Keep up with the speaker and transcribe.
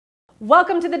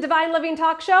Welcome to the Divine Living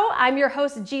Talk Show. I'm your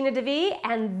host, Gina DeVee,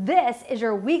 and this is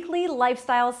your weekly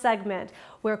lifestyle segment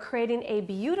where creating a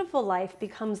beautiful life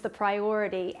becomes the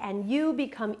priority and you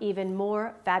become even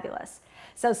more fabulous.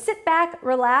 So sit back,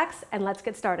 relax, and let's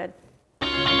get started.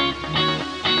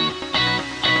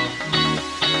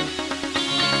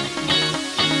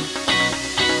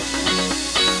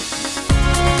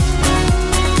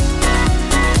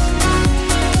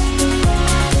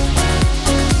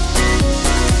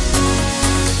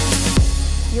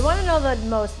 You want to know the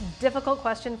most difficult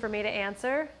question for me to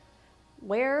answer?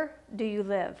 Where do you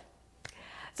live?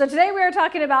 So today we are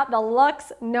talking about the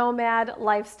luxe nomad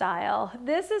lifestyle.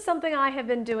 This is something I have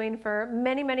been doing for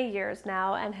many, many years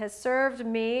now and has served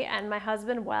me and my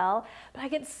husband well. But I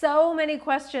get so many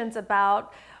questions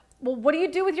about, well, what do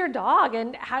you do with your dog?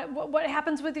 And what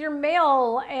happens with your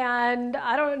mail? And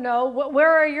I don't know,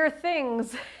 where are your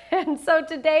things? And so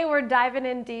today we're diving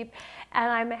in deep, and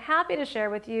I'm happy to share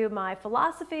with you my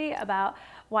philosophy about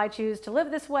why I choose to live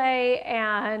this way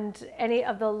and any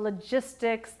of the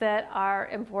logistics that are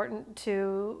important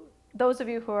to those of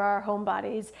you who are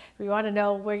homebodies, if you want to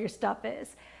know where your stuff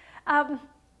is.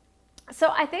 So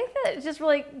I think that it just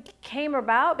really came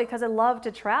about because I love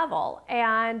to travel,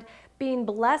 and being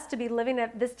blessed to be living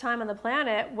at this time on the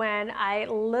planet when I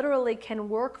literally can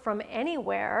work from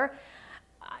anywhere.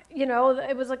 You know,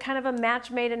 it was a kind of a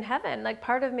match made in heaven. Like,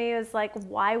 part of me is like,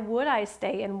 why would I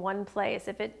stay in one place?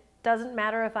 If it doesn't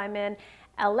matter if I'm in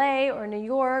LA or New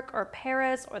York or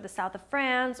Paris or the south of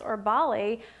France or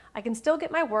Bali, I can still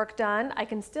get my work done. I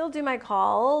can still do my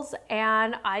calls,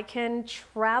 and I can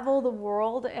travel the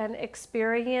world and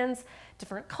experience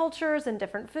different cultures and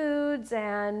different foods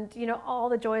and, you know, all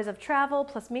the joys of travel,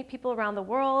 plus meet people around the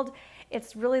world.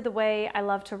 It's really the way I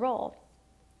love to roll.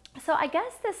 So I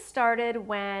guess this started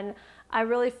when I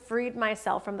really freed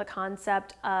myself from the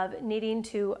concept of needing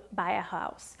to buy a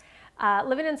house.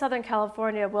 Living in Southern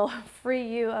California will free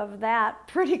you of that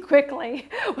pretty quickly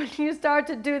when you start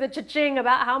to do the cha-ching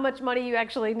about how much money you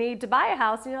actually need to buy a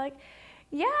house. And you're like,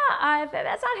 yeah,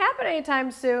 that's not happening anytime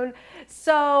soon.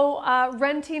 So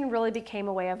renting really became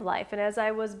a way of life. And as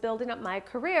I was building up my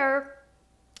career,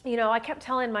 you know, I kept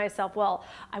telling myself, well,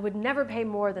 I would never pay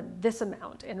more than this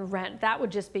amount in rent. That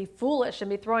would just be foolish and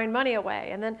be throwing money away.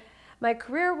 And then my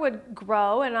career would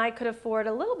grow and I could afford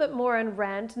a little bit more in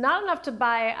rent, not enough to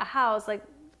buy a house. Like,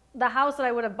 the house that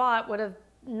I would have bought would have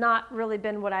not really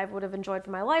been what I would have enjoyed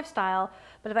for my lifestyle.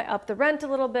 But if I upped the rent a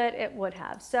little bit, it would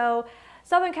have. So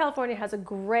Southern California has a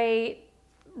great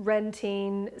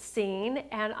renting scene,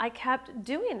 and I kept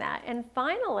doing that. And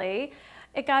finally,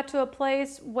 it got to a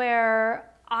place where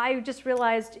I just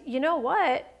realized, you know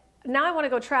what, now I want to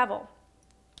go travel.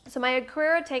 So my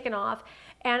career had taken off,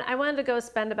 and I wanted to go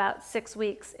spend about 6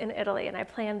 weeks in Italy. And I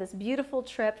planned this beautiful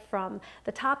trip from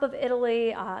the top of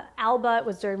Italy, Alba. It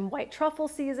was during white truffle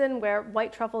season, where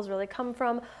white truffles really come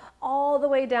from, all the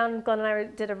way down. Glenn and I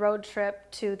did a road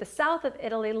trip to the south of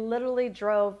Italy, literally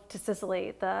drove to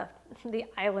Sicily, the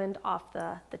island off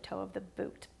the toe of the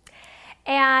boot.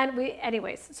 And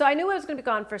anyways, so I knew I was going to be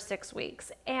gone for 6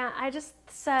 weeks. And I just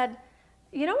said,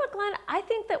 you know what, Glenn, I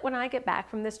think that when I get back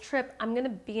from this trip, I'm going to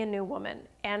be a new woman.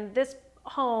 And this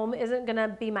home isn't going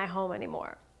to be my home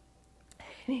anymore.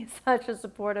 He's such a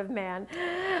supportive man.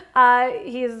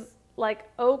 He's like,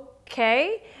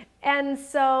 okay. And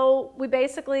so we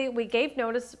gave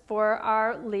notice for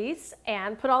our lease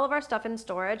and put all of our stuff in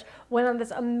storage, went on this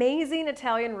amazing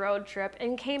Italian road trip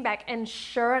and came back, and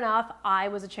sure enough, I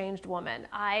was a changed woman.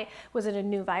 I was in a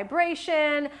new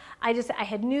vibration. I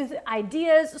had new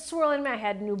ideas swirling me. I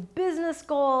had new business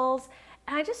goals,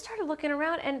 and I just started looking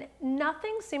around, and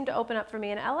nothing seemed to open up for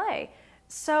me in LA.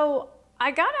 So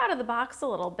I got out of the box a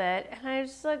little bit, and I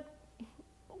just like,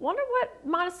 wonder what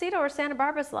Montecito or Santa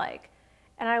Barbara's like.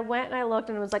 And I went and I looked,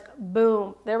 and it was like,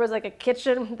 boom, there was like a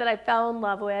kitchen that I fell in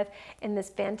love with in this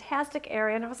fantastic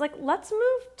area. And I was like, let's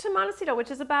move to Montecito,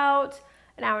 which is about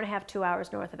an hour and a half, 2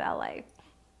 hours north of LA.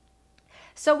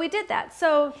 So we did that.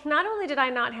 So not only did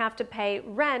I not have to pay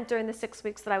rent during the 6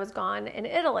 weeks that I was gone in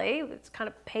Italy, it's kind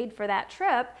of paid for that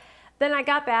trip, then I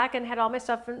got back and had all my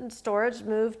stuff in storage,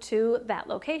 moved to that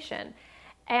location.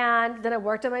 And then I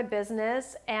worked on my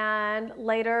business, and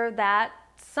later that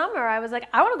summer I was like,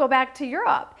 I want to go back to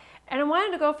Europe. And I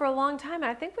wanted to go for a long time. And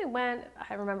I think we went,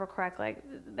 I remember correctly,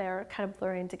 they're kind of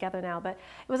blurring together now, but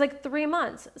it was like 3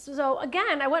 months. So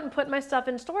again, I went and put my stuff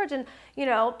in storage, and, you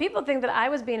know, people think that I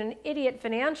was being an idiot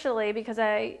financially because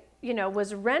I, you know,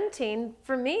 was renting.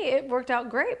 For me, it worked out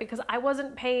great because I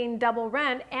wasn't paying double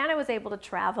rent, and I was able to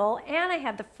travel, and I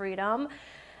had the freedom.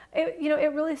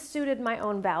 It really suited my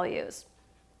own values.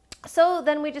 So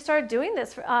then we just started doing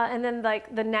this. And then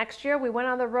like the next year we went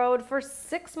on the road for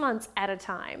 6 months at a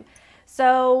time.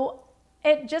 So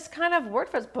it just kind of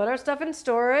worked for us. Put our stuff in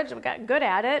storage. We got good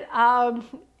at it.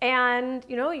 And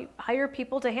you know, you hire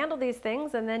people to handle these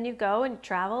things, and then you go and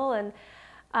travel. And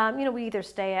you know, we either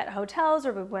stay at hotels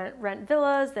or we rent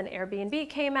villas. Then Airbnb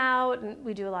came out, and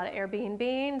we do a lot of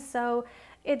Airbnb. So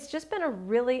it's just been a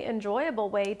really enjoyable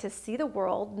way to see the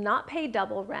world, not pay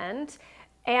double rent.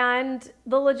 And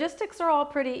the logistics are all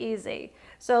pretty easy.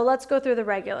 So let's go through the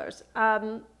regulars.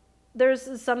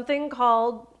 There's something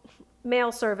called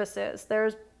mail services.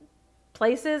 There's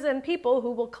places and people who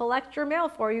will collect your mail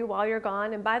for you while you're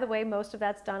gone. And by the way, most of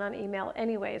that's done on email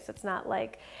anyways. It's not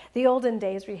like the olden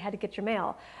days where you had to get your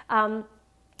mail.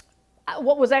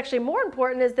 What was actually more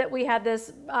important is that we had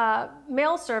this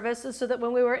mail service so that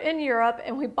when we were in Europe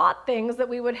and we bought things, that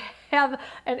we would have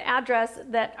an address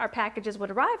that our packages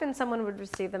would arrive and someone would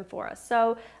receive them for us.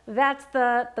 So that's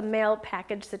the mail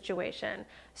package situation.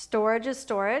 Storage is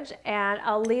storage, and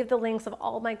I'll leave the links of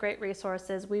all my great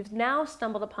resources. We've now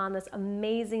stumbled upon this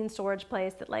amazing storage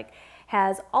place that like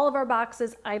has all of our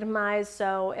boxes itemized.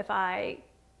 So if I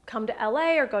come to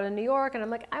LA or go to New York and I'm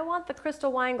like, I want the crystal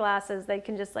wine glasses, they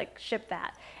can just like ship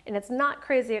that. And it's not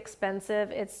crazy expensive,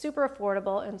 it's super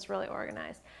affordable, and it's really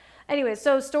organized. Anyway,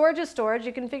 so storage is storage,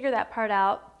 you can figure that part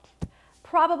out.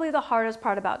 Probably the hardest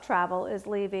part about travel is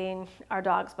leaving our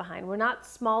dogs behind. We're not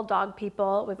small dog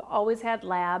people, we've always had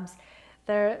labs.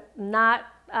 They're not,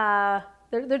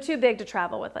 they're too big to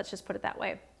travel with, let's just put it that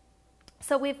way.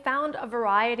 So we've found a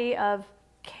variety of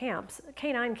camps,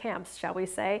 canine camps, shall we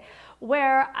say,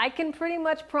 where I can pretty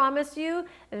much promise you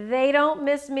they don't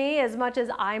miss me as much as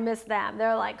I miss them.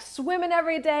 They're like swimming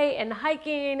every day and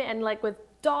hiking and like with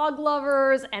dog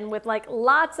lovers and with like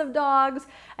lots of dogs.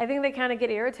 I think they kind of get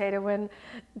irritated when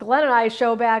Glenn and I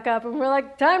show back up and we're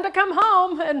like, time to come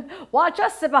home and watch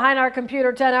us sit behind our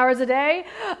computer 10 hours a day.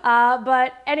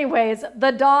 But anyways,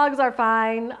 the dogs are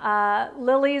fine.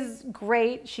 Lily's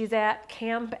great. She's at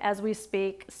camp as we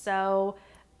speak. So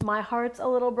my heart's a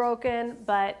little broken,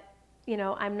 but you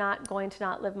know, I'm not going to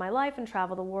not live my life and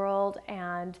travel the world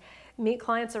and meet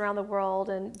clients around the world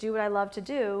and do what I love to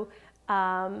do.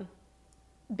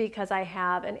 Because I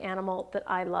have an animal that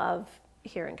I love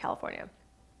here in California.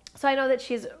 So I know that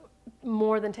she's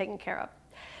more than taken care of.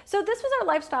 So this was our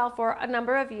lifestyle for a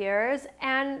number of years.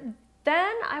 And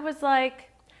then I was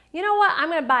like, you know what, I'm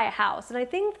gonna buy a house. And I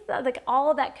think that, like,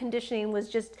 all of that conditioning was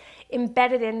just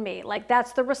embedded in me. Like,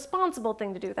 that's the responsible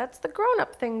thing to do. That's the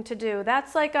grown-up thing to do.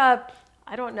 That's like a,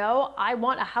 I don't know, I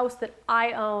want a house that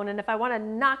I own. And if I wanna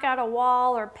knock out a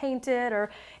wall or paint it or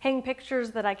hang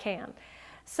pictures, that I can.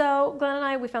 So Glenn and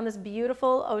I, we found this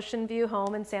beautiful ocean view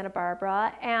home in Santa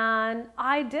Barbara, and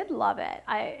I did love it.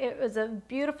 It was a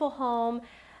beautiful home.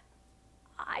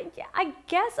 I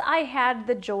guess I had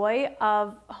the joy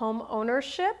of home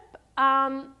ownership.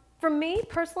 For me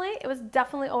personally, it was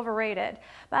definitely overrated.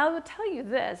 But I will tell you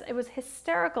this, it was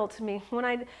hysterical to me when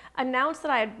I announced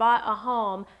that I had bought a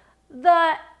home.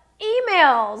 The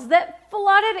emails that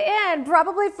flooded in,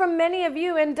 probably from many of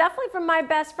you and definitely from my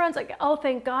best friends, like, oh,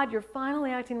 thank God you're finally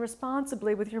acting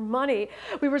responsibly with your money.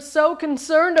 We were so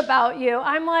concerned about you.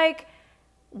 I'm like,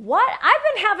 what?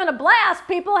 I've been having a blast,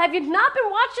 people. Have you not been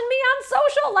watching me on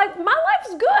social? Like, my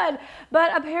life's good.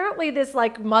 But apparently this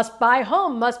like must buy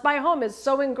home is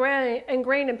so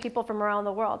ingrained in people from around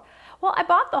the world. Well, I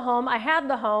bought the home, I had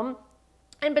the home,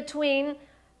 and between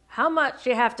how much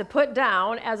you have to put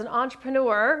down as an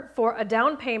entrepreneur for a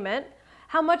down payment,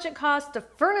 how much it costs to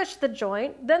furnish the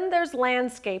joint, then there's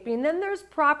landscaping, then there's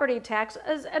property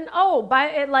taxes, and oh,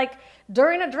 like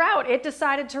during a drought, it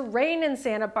decided to rain in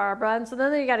Santa Barbara, and so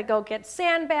then you gotta go get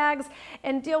sandbags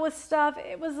and deal with stuff.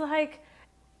 It was like,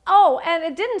 oh, and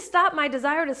it didn't stop my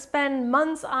desire to spend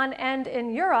months on end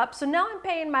in Europe, so now I'm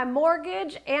paying my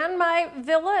mortgage and my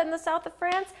villa in the south of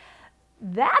France.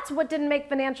 That's what didn't make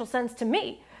financial sense to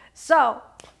me. So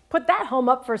put that home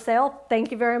up for sale. Thank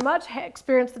you very much.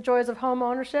 Experience the joys of home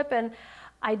ownership, and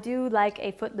I do like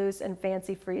a footloose and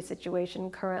fancy-free situation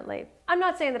currently. I'm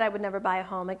not saying that I would never buy a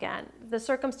home again. The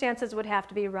circumstances would have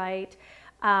to be right.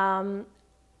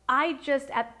 I just,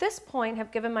 at this point,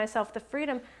 have given myself the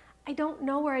freedom. I don't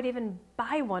know where I'd even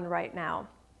buy one right now,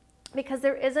 because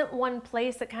there isn't one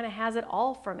place that kind of has it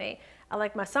all for me. I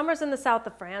like my summers in the south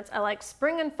of France. I like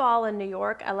spring and fall in New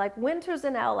York. I like winters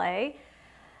in LA.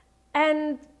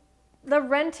 And the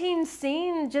renting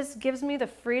scene just gives me the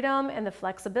freedom and the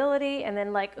flexibility. And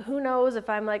then, like, who knows if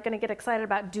I'm like going to get excited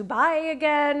about Dubai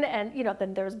again, and you know,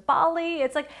 then there's Bali.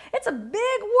 It's like, it's a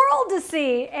big world to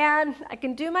see, and I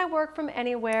can do my work from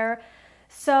anywhere.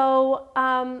 So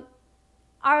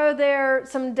Are there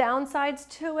some downsides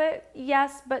to it?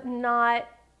 Yes, but not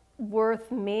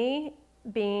worth me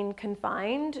being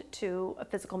confined to a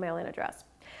physical mailing address.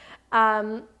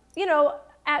 You know,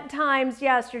 at times,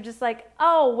 yes, you're just like,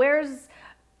 oh,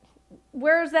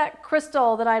 where's that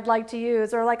crystal that I'd like to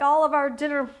use? Or like all of our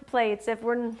dinner plates, if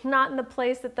we're not in the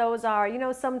place that those are. You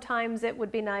know, sometimes it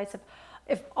would be nice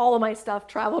if all of my stuff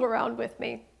traveled around with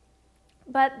me.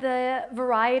 But the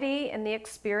variety and the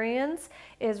experience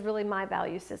is really my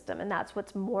value system, and that's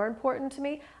what's more important to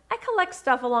me. I collect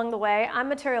stuff along the way. I'm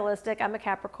materialistic, I'm a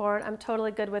Capricorn, I'm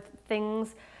totally good with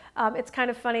things. It's kind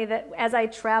of funny that as I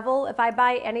travel, if I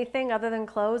buy anything other than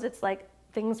clothes, it's like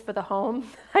things for the home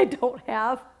I don't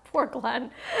have. Poor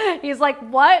Glenn. He's like,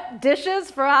 what? Dishes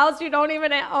for a house you don't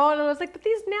even own? And I was like, but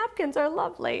these napkins are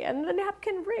lovely, and the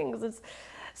napkin rings.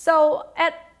 So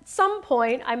at some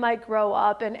point, I might grow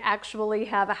up and actually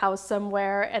have a house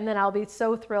somewhere, and then I'll be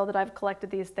so thrilled that I've collected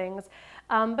these things.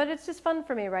 But it's just fun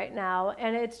for me right now,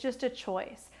 and it's just a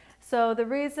choice. So the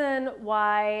reason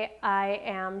why I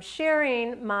am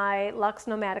sharing my luxe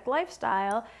nomadic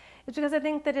lifestyle is because I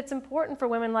think that it's important for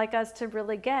women like us to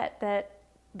really get that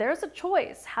there's a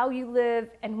choice how you live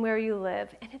and where you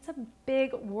live, and it's a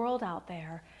big world out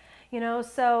there, you know.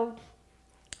 So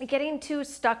getting too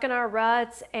stuck in our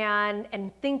ruts and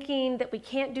thinking that we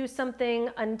can't do something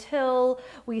until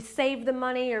we save the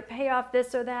money or pay off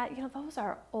this or that, you know, those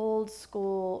are old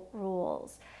school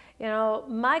rules. You know,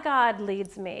 my God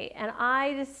leads me, and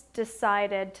I just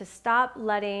decided to stop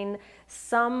letting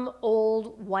some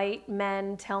old white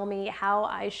men tell me how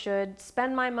I should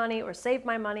spend my money or save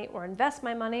my money or invest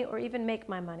my money or even make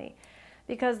my money,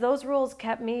 because those rules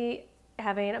kept me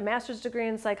having a master's degree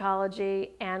in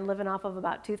psychology and living off of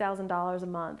about $2,000 a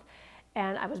month.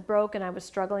 And I was broke and I was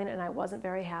struggling and I wasn't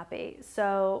very happy.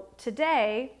 So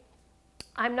today,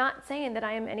 I'm not saying that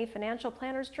I am any financial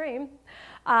planner's dream,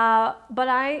 but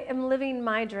I am living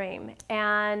my dream,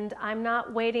 and I'm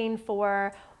not waiting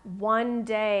for one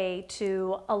day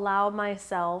to allow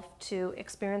myself to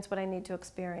experience what I need to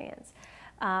experience.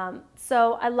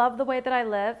 So I love the way that I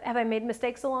live. Have I made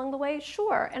mistakes along the way?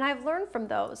 Sure, and I've learned from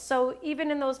those. So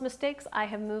even in those mistakes, I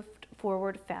have moved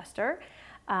forward faster,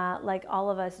 like all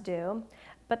of us do.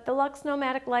 But the luxe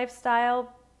nomadic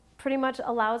lifestyle pretty much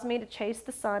allows me to chase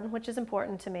the sun, which is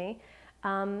important to me.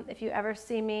 If you ever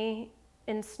see me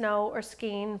in snow or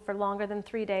skiing for longer than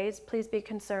 3 days, please be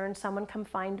concerned. Someone come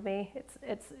find me.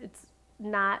 It's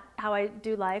not how I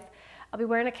do life. I'll be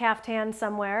wearing a caftan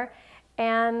somewhere,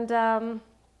 and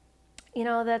you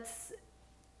know,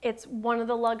 it's one of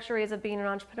the luxuries of being an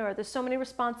entrepreneur. There's so many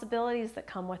responsibilities that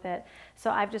come with it.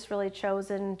 So I've just really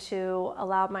chosen to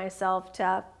allow myself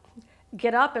to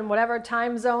get up in whatever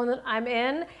time zone that I'm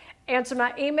in, answer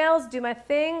my emails, do my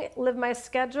thing, live my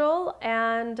schedule,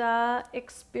 and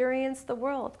experience the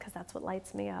world, because that's what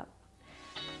lights me up.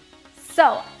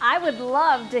 So I would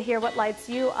love to hear what lights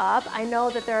you up. I know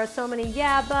that there are so many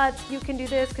yeah buts, you can do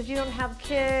this because you don't have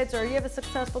kids or you have a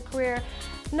successful career.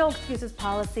 No excuses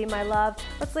policy, my love.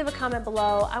 Let's leave a comment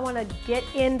below. I want to get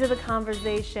into the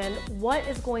conversation. What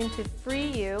is going to free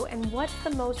you, and what's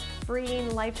the most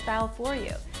freeing lifestyle for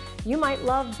you? You might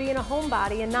love being a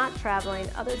homebody and not traveling.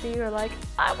 Others of you are like,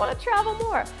 I want to travel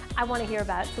more. I want to hear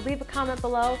about it. So leave a comment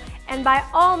below. And by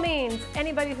all means,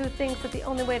 anybody who thinks that the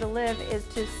only way to live is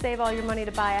to save all your money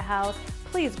to buy a house,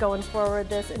 please go and forward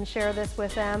this and share this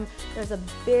with them. There's a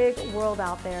big world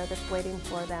out there that's waiting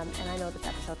for them, and I know this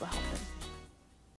episode will help them.